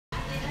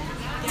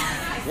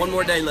One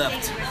more day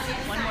left.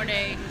 One more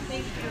day.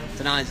 It's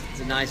a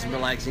nice and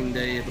relaxing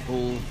day at the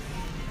pool.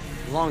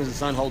 As long as the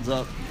sun holds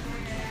up.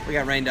 We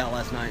got rained out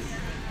last night.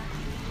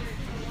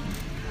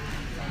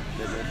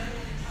 It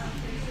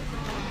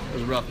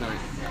was a rough night.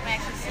 We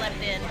actually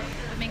slept in.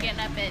 We've been getting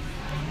up at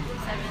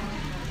 7,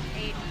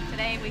 8.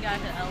 Today we got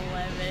to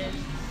 11.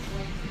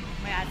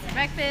 We had some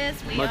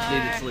breakfast. We Much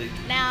needed are sleep.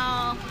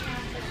 now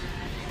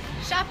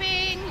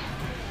shopping,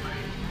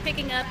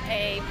 picking up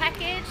a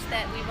package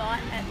that we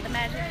bought at the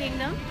Magic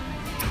Kingdom,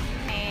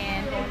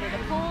 and going to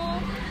the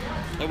pool.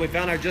 So we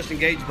found our Just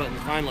Engaged button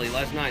finally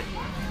last night.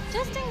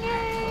 Just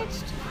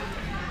engaged.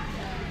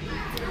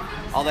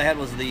 All they had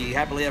was the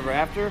Happily Ever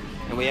After,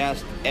 and we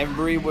asked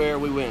everywhere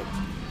we went.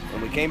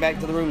 And we came back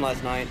to the room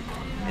last night,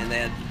 and they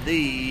had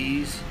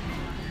these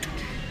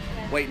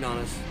waiting on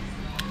us.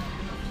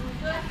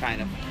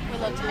 Kind of. We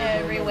looked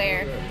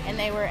everywhere, and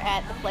they were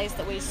at the place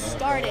that we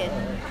started.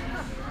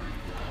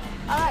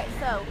 Alright,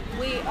 so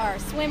we are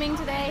swimming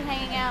today,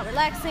 hanging out,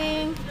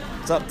 relaxing.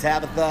 What's up,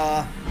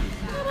 Tabitha?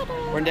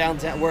 We're in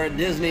downtown. We're at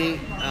Disney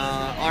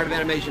Art of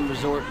Animation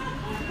Resort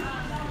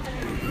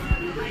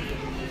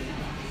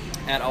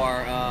at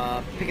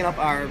our picking up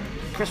our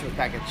Christmas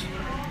package.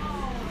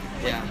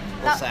 Yeah,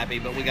 a little sappy,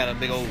 but we got a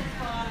big old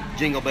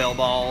Jingle Bell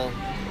ball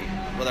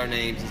with our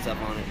names and stuff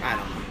on it. I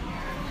don't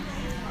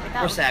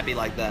know. We're sappy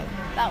like that.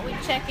 Thought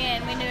we'd check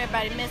in. We knew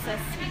everybody'd miss us.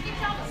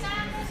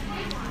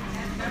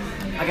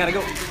 I gotta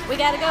go. We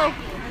gotta go.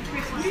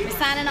 We're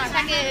signing our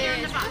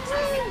package.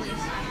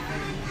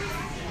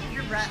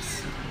 You're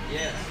Russ.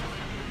 Yes.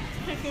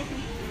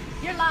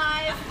 You're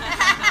live.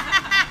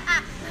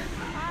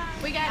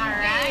 We got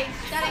engaged.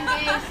 Got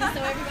engaged, and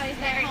so everybody's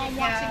back home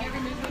watching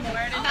every movie.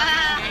 Where did you get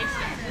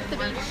engaged? The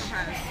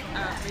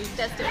beach.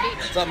 Just the beach.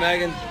 What's up,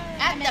 Megan?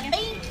 At the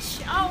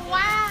beach. Oh,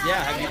 wow.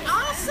 Yeah, have you?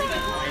 Awesome.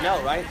 I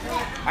know, right?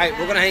 All right,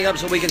 we're gonna hang up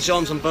so we can show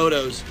them some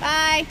photos.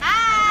 Bye.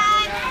 Bye.